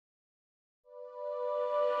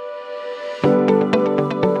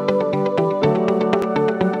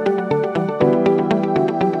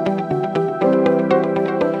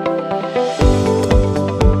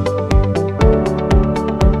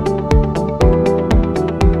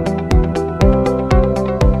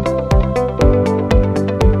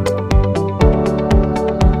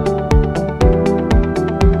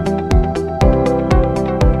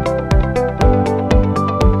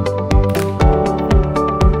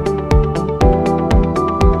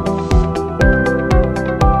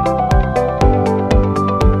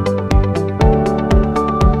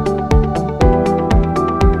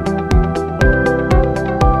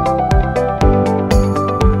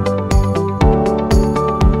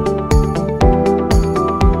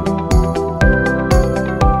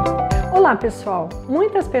Olá pessoal,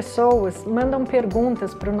 muitas pessoas mandam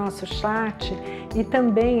perguntas para o nosso chat e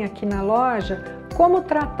também aqui na loja como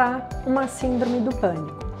tratar uma síndrome do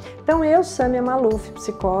pânico. Então eu, Samia Maluf,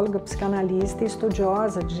 psicóloga, psicanalista e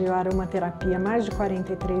estudiosa de aromaterapia há mais de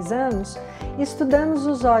 43 anos, estudamos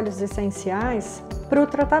os óleos essenciais para o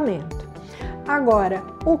tratamento. Agora,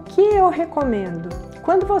 o que eu recomendo?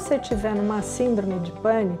 Quando você tiver numa síndrome de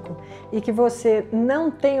pânico e que você não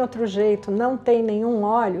tem outro jeito, não tem nenhum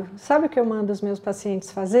óleo, sabe o que eu mando os meus pacientes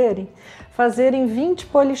fazerem? Fazerem 20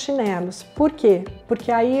 polichinelos. Por quê?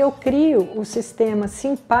 Porque aí eu crio o sistema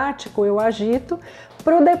simpático, eu agito,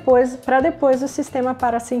 para depois o sistema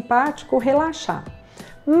parasimpático relaxar.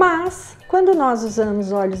 Mas, quando nós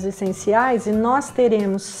usamos óleos essenciais, e nós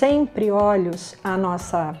teremos sempre óleos à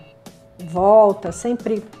nossa volta,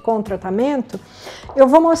 sempre com tratamento, eu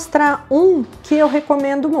vou mostrar um que eu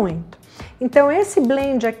recomendo muito. Então esse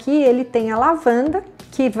blend aqui, ele tem a lavanda,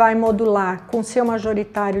 que vai modular com seu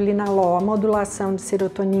majoritário linalol a modulação de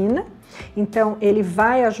serotonina, então ele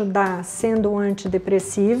vai ajudar sendo um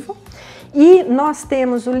antidepressivo. E nós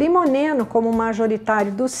temos o limoneno como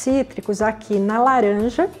majoritário dos cítricos aqui na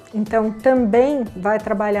laranja, então também vai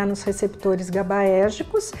trabalhar nos receptores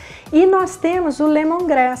GABAérgicos. E nós temos o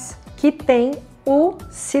lemongrass, que tem o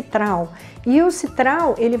citral. E o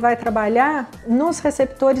citral, ele vai trabalhar nos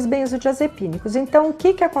receptores benzodiazepínicos. Então, o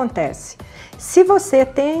que acontece? Se você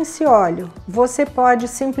tem esse óleo, você pode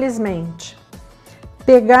simplesmente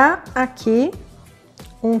pegar aqui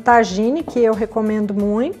um tagine, que eu recomendo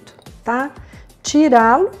muito, tá?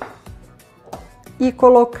 Tirá-lo e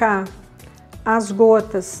colocar as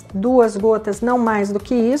gotas, 2 gotas, não mais do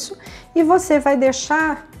que isso, e você vai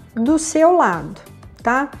deixar do seu lado,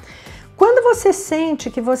 tá? Quando você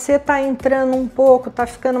sente que você está entrando um pouco, está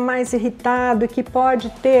ficando mais irritado e que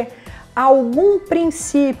pode ter algum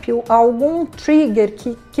princípio, algum trigger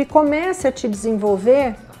que comece a te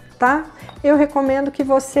desenvolver, tá? Eu recomendo que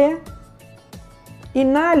você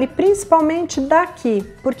inale principalmente daqui,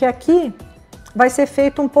 porque aqui vai ser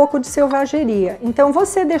feito um pouco de selvageria. Então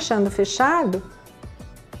você deixando fechado,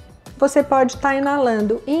 você pode estar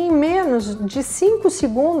inalando e em menos de 5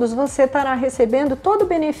 segundos você estará recebendo todo o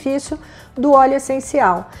benefício do óleo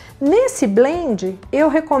essencial. Nesse blend, eu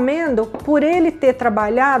recomendo, por ele ter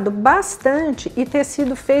trabalhado bastante e ter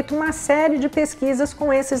sido feito uma série de pesquisas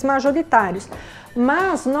com esses majoritários.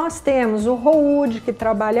 Mas nós temos o roúde, que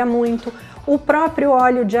trabalha muito, o próprio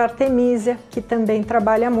óleo de artemisia, que também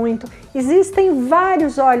trabalha muito. Existem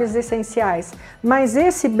vários óleos essenciais, mas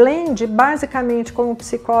esse blend, basicamente, como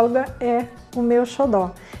psicóloga, é o meu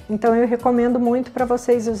xodó. Então eu recomendo muito para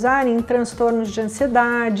vocês usarem em transtornos de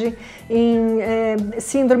ansiedade, em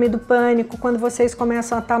síndrome do pânico, quando vocês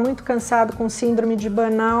começam a estar muito cansados com síndrome de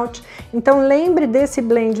burnout. Então lembre desse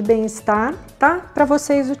blend bem-estar, tá? Para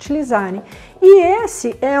vocês utilizarem. E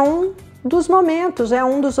esse é um dos momentos, é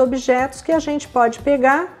um dos objetos que a gente pode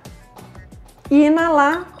pegar e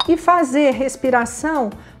inalar e fazer respiração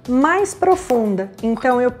mais profunda.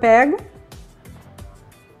 Então eu pego,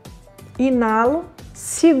 inalo,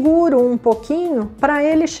 seguro um pouquinho para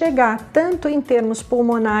ele chegar tanto em termos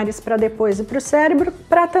pulmonares para depois ir para o cérebro,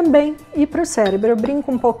 para também ir para o cérebro. Eu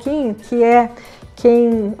brinco um pouquinho que é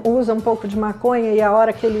quem usa um pouco de maconha e a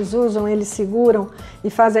hora que eles usam, eles seguram e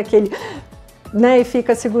fazem aquele, né, e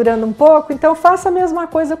fica segurando um pouco. Então faça a mesma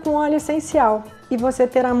coisa com óleo essencial e você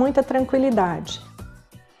terá muita tranquilidade.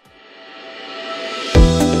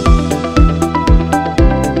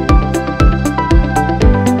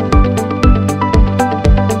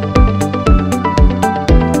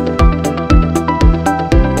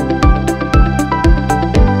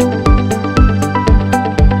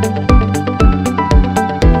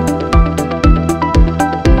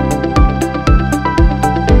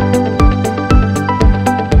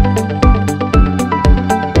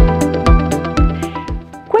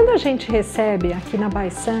 A gente recebe aqui na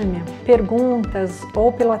Samia perguntas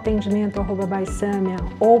ou pelo atendimento @Samia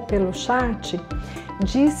ou pelo chat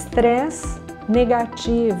de estresse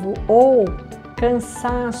negativo ou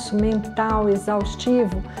cansaço mental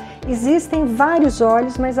exaustivo. Existem vários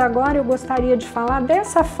óleos, mas agora eu gostaria de falar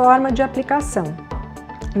dessa forma de aplicação.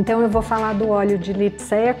 Então eu vou falar do óleo de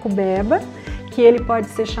Litsea cubeba, que ele pode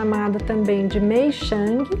ser chamado também de Mei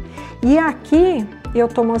Shang, e aqui eu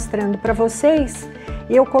tô mostrando para vocês.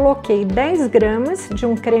 Eu coloquei 10 gramas de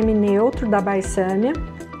um creme neutro da Samia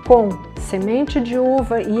com semente de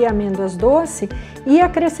uva e amêndoas doce e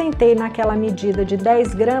acrescentei naquela medida de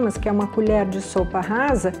 10 gramas, que é uma colher de sopa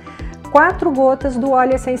rasa, 4 gotas do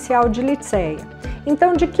óleo essencial de Litsea.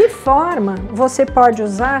 Então, de que forma você pode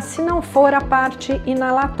usar se não for a parte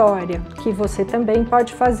inalatória, que você também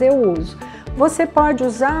pode fazer o uso? Você pode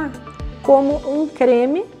usar como um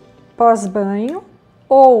creme pós-banho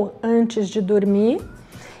ou antes de dormir,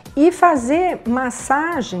 e fazer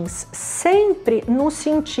massagens sempre no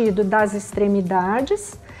sentido das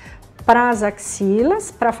extremidades, para as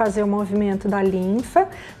axilas, para fazer o movimento da linfa.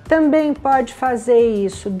 Também pode fazer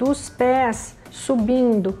isso dos pés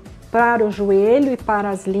subindo para o joelho e para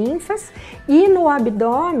as linfas, e no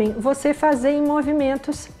abdômen você fazer em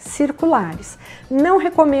movimentos circulares. Não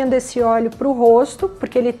recomendo esse óleo para o rosto,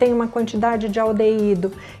 porque ele tem uma quantidade de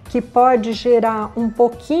aldeído que pode gerar um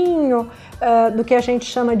pouquinho do que a gente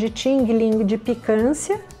chama de tingling, de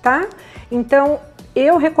picância, tá? Então,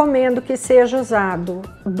 eu recomendo que seja usado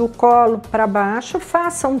do colo para baixo.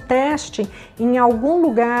 Faça um teste em algum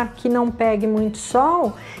lugar que não pegue muito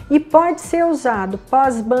sol, e pode ser usado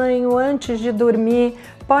pós-banho, antes de dormir,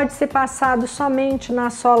 pode ser passado somente na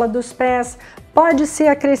sola dos pés, pode ser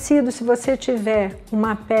acrescido se você tiver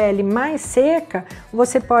uma pele mais seca,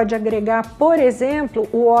 você pode agregar, por exemplo,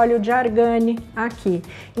 o óleo de argane aqui.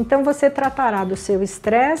 Então você tratará do seu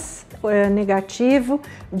estresse negativo,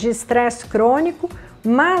 de estresse crônico,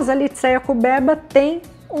 mas a Litseia cubeba tem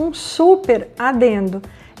um super adendo.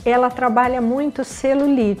 Ela trabalha muito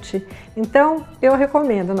celulite, então eu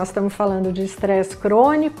recomendo. Nós estamos falando de estresse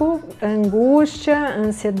crônico, angústia,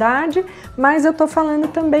 ansiedade, mas eu estou falando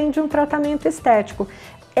também de um tratamento estético.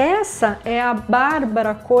 Essa é a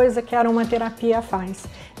bárbara coisa que a aromaterapia faz.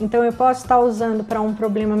 Então eu posso estar usando para um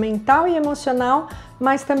problema mental e emocional,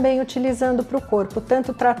 mas também utilizando para o corpo,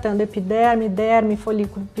 tanto tratando epiderme, derme,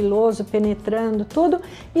 folículo piloso, penetrando tudo,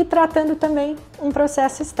 e tratando também um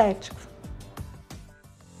processo estético.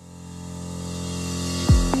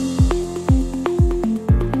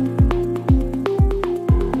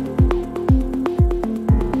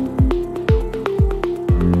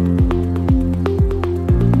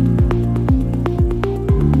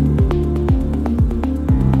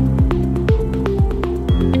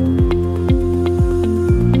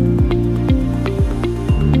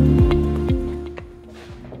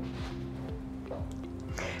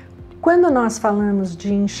 Quando nós falamos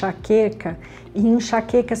de enxaqueca e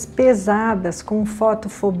enxaquecas pesadas com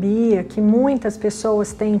fotofobia, que muitas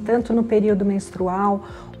pessoas têm tanto no período menstrual,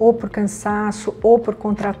 ou por cansaço, ou por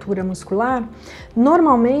contratura muscular,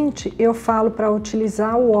 normalmente eu falo para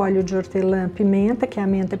utilizar o óleo de hortelã-pimenta, que é a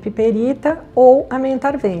menta piperita, ou a menta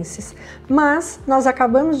arvensis. Mas nós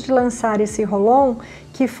acabamos de lançar esse rolon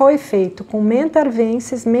que foi feito com menta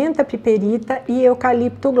arvensis, menta piperita e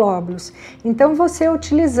eucalipto glóbulos. Então você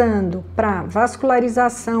utilizando para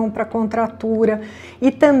vascularização, para contratura e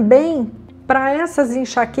também para essas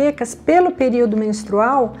enxaquecas pelo período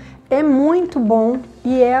menstrual, é muito bom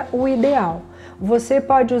e é o ideal. Você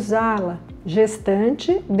pode usá-la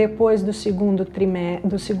gestante, depois do segundo trimestre,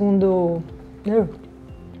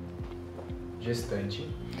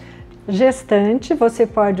 Gestante, você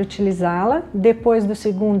pode utilizá-la depois do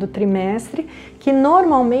segundo trimestre, que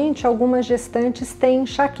normalmente algumas gestantes têm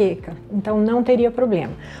enxaqueca, então não teria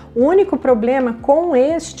problema. O único problema com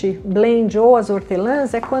este blend ou as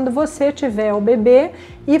hortelãs é quando você tiver o bebê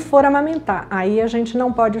e for amamentar. Aí a gente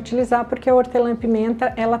não pode utilizar, porque a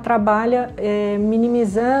hortelã-pimenta ela trabalha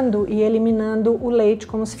minimizando e eliminando o leite,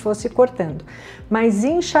 como se fosse cortando. Mas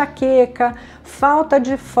enxaqueca, falta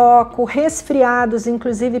de foco, resfriados,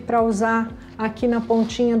 inclusive para usar aqui na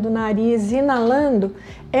pontinha do nariz, inalando,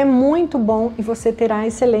 é muito bom e você terá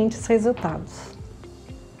excelentes resultados.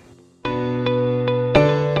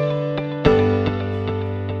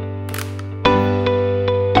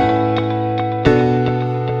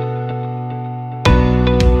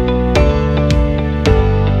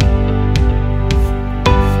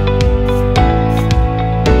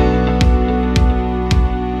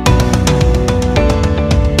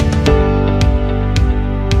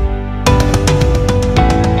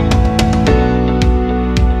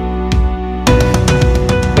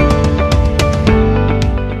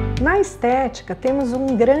 Temos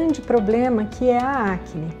um grande problema, que é a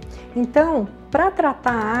acne. Então, para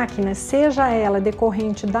tratar a acne, seja ela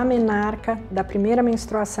decorrente da menarca, da primeira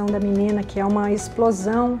menstruação da menina, que é uma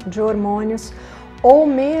explosão de hormônios, ou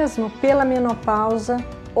mesmo pela menopausa,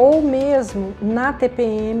 ou mesmo na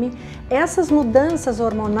TPM, essas mudanças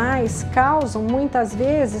hormonais causam muitas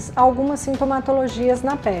vezes algumas sintomatologias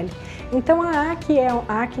na pele. Então a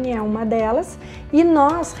acne é uma delas, e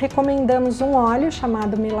nós recomendamos um óleo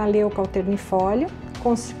chamado melaleuca alternifólio.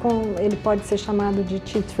 Ele pode ser chamado de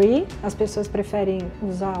tea tree, as pessoas preferem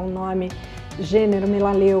usar o nome gênero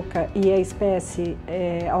melaleuca e a espécie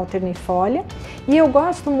alternifólia. E eu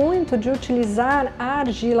gosto muito de utilizar a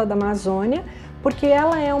argila da Amazônia, porque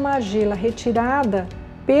ela é uma argila retirada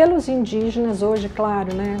pelos indígenas, hoje,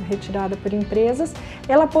 claro, né, retirada por empresas.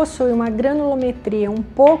 Ela possui uma granulometria um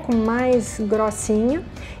pouco mais grossinha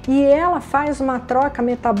e ela faz uma troca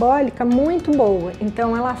metabólica muito boa.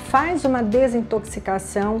 Então ela faz uma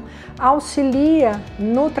desintoxicação, auxilia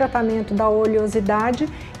no tratamento da oleosidade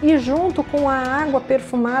e junto com a água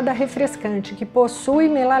perfumada refrescante, que possui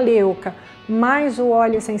melaleuca, mais o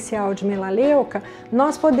óleo essencial de melaleuca,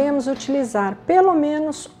 nós podemos utilizar pelo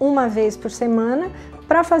menos uma vez por semana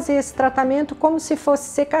para fazer esse tratamento como se fosse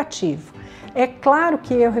secativo. É claro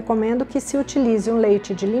que eu recomendo que se utilize um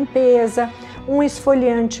leite de limpeza, um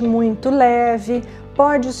esfoliante muito leve,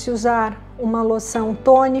 pode-se usar uma loção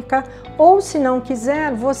tônica ou, se não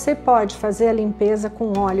quiser, você pode fazer a limpeza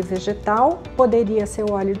com óleo vegetal, poderia ser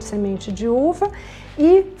o óleo de semente de uva,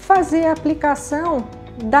 e fazer a aplicação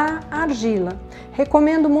da argila.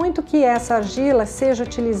 Recomendo muito que essa argila seja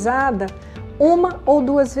utilizada uma ou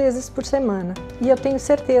duas vezes por semana e eu tenho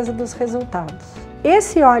certeza dos resultados.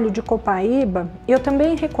 Esse óleo de copaíba eu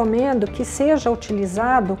também recomendo que seja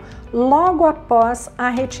utilizado logo após a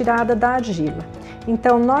retirada da argila.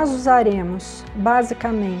 Então nós usaremos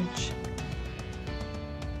basicamente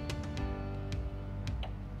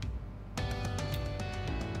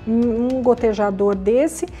um gotejador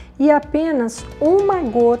desse e apenas uma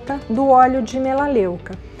gota do óleo de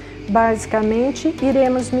melaleuca. Basicamente,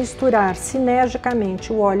 iremos misturar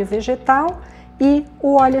sinergicamente o óleo vegetal e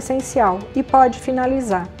o óleo essencial e pode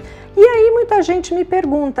finalizar. E aí muita gente me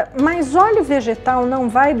pergunta, mas óleo vegetal não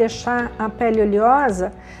vai deixar a pele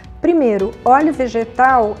oleosa? Primeiro, óleo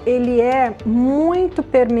vegetal, ele é muito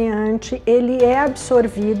permeante, ele é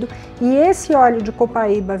absorvido e esse óleo de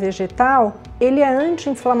copaíba vegetal, ele é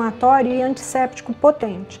anti-inflamatório e antisséptico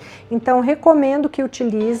potente. Então, recomendo que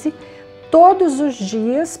utilize todos os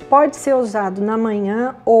dias, pode ser usado na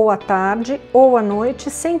manhã ou à tarde ou à noite,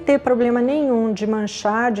 sem ter problema nenhum de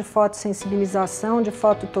manchar, de fotossensibilização, de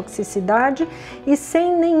fototoxicidade e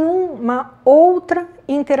sem nenhuma outra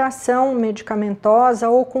interação medicamentosa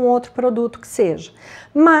ou com outro produto que seja.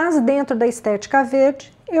 Mas dentro da estética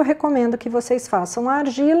verde, eu recomendo que vocês façam a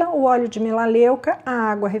argila, o óleo de melaleuca, a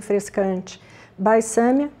água refrescante by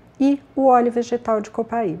Samia e o óleo vegetal de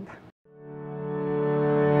copaíba.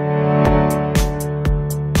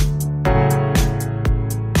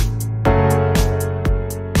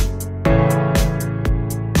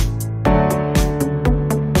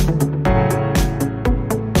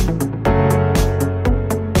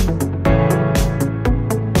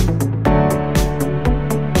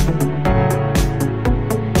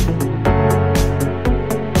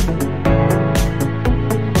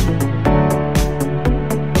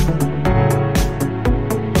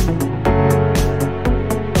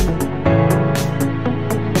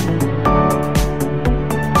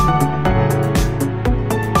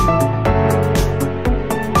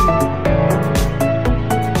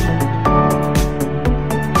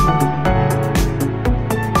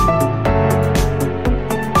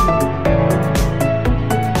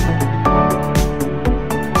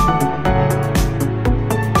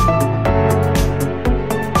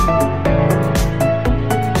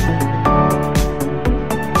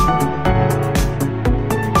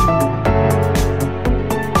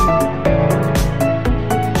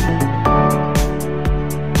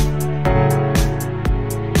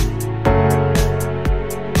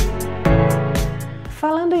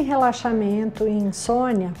 Relaxamento e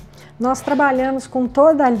insônia, nós trabalhamos com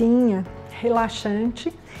toda a linha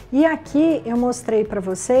relaxante e aqui eu mostrei para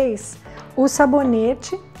vocês o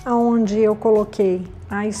sabonete, onde eu coloquei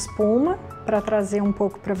a espuma para trazer um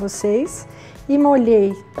pouco para vocês e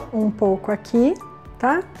molhei um pouco aqui,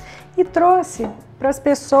 tá? E trouxe para as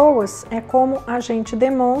pessoas, é como a gente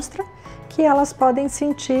demonstra que elas podem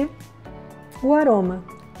sentir o aroma.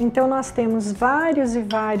 Então nós temos vários e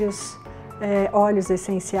vários óleos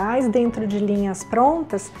essenciais dentro de linhas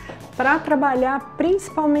prontas para trabalhar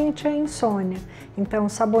principalmente a insônia. Então, o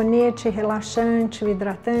sabonete relaxante, o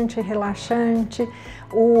hidratante relaxante,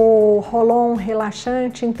 o roll-on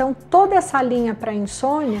relaxante. Então, toda essa linha para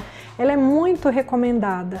insônia, ela é muito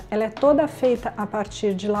recomendada. Ela é toda feita a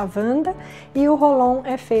partir de lavanda e o roll-on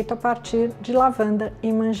é feito a partir de lavanda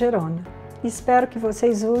e manjerona. Espero que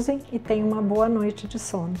vocês usem e tenham uma boa noite de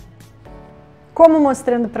sono. Como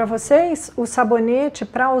mostrando para vocês, o sabonete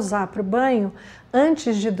para usar para o banho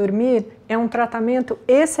antes de dormir é um tratamento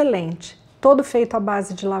excelente, todo feito à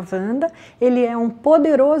base de lavanda. Ele é um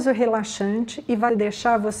poderoso relaxante e vai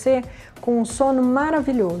deixar você com um sono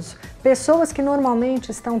maravilhoso. Pessoas que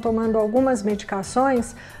normalmente estão tomando algumas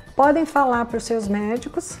medicações podem falar para os seus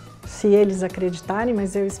médicos se eles acreditarem,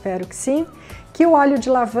 mas eu espero que sim, que o óleo de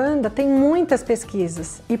lavanda tem muitas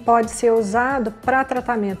pesquisas e pode ser usado para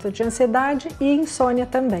tratamento de ansiedade e insônia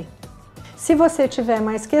também. Se você tiver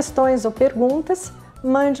mais questões ou perguntas,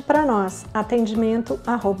 mande para nós,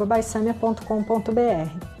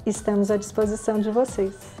 atendimento@bysamia.com.br. Estamos à disposição de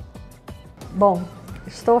vocês. Bom,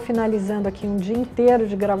 estou finalizando aqui um dia inteiro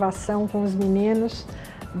de gravação com os meninos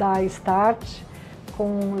da Start,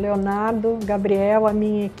 com Leonardo, Gabriel, a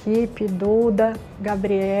minha equipe, Duda,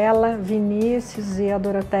 Gabriela, Vinícius e a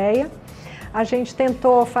Doroteia. A gente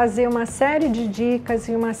tentou fazer uma série de dicas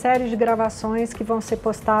e uma série de gravações que vão ser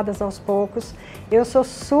postadas aos poucos. Eu sou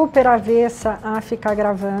super avessa a ficar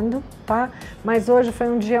gravando, tá? Mas hoje foi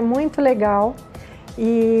um dia muito legal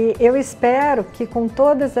e eu espero que com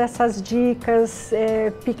todas essas dicas,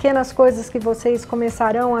 pequenas coisas que vocês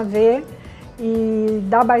começarão a ver, e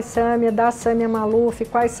da Samia, da Samia Maluf,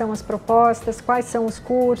 quais são as propostas, quais são os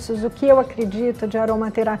cursos, o que eu acredito de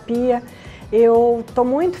aromaterapia. Eu estou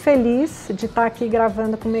muito feliz de estar aqui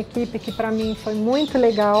gravando com uma equipe que para mim foi muito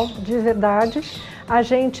legal, de verdade.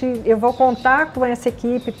 Eu vou contar com essa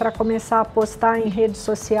equipe para começar a postar em redes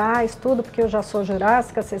sociais, tudo, porque eu já sou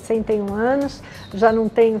jurássica, 61 anos, já não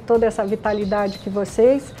tenho toda essa vitalidade que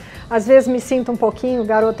vocês. Às vezes me sinto um pouquinho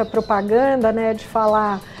garota propaganda, né, de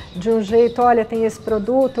falar de um jeito, olha, tem esse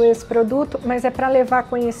produto, mas é para levar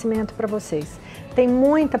conhecimento para vocês. Tem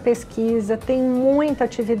muita pesquisa, tem muita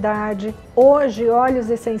atividade. Hoje, óleos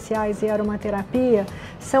essenciais e aromaterapia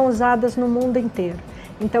são usadas no mundo inteiro.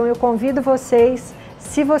 Então eu convido vocês,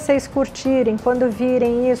 se vocês curtirem, quando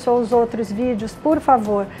virem isso ou os outros vídeos, por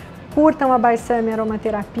favor, curtam a Samia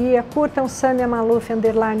Aromaterapia, curtam Samia Maluf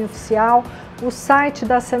 _oficial, o site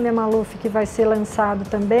da Samia Maluf que vai ser lançado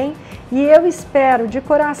também. E eu espero de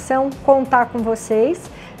coração contar com vocês,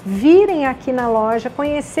 virem aqui na loja,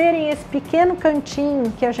 conhecerem esse pequeno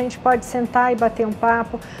cantinho que a gente pode sentar e bater um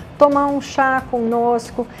papo, tomar um chá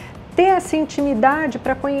conosco, ter essa intimidade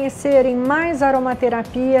para conhecerem mais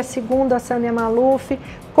aromaterapia, segundo a Samia Maluf,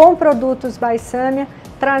 com produtos by Samia,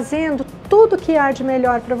 trazendo tudo que há de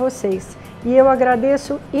melhor para vocês. E eu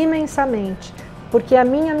agradeço imensamente, porque a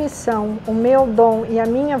minha missão, o meu dom e a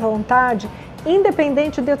minha vontade,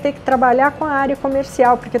 independente de eu ter que trabalhar com a área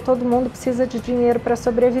comercial, porque todo mundo precisa de dinheiro para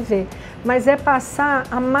sobreviver, mas é passar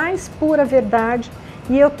a mais pura verdade.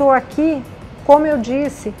 E eu estou aqui, como eu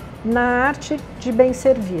disse, na arte de bem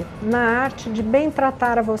servir, na arte de bem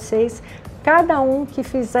tratar a vocês, cada um que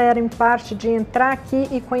fizerem parte de entrar aqui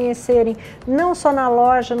e conhecerem não só na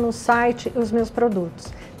loja, no site, os meus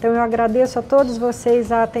produtos. Então eu agradeço a todos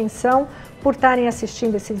vocês a atenção por estarem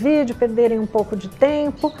assistindo esse vídeo, perderem um pouco de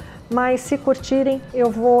tempo, mas se curtirem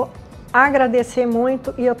eu vou agradecer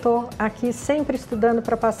muito e eu estou aqui sempre estudando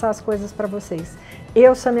para passar as coisas para vocês.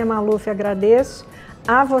 Eu, Samia Maluf, agradeço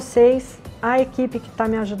a vocês, a equipe que está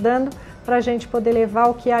me ajudando, para a gente poder levar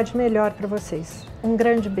o que há de melhor para vocês. Um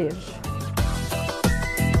grande beijo!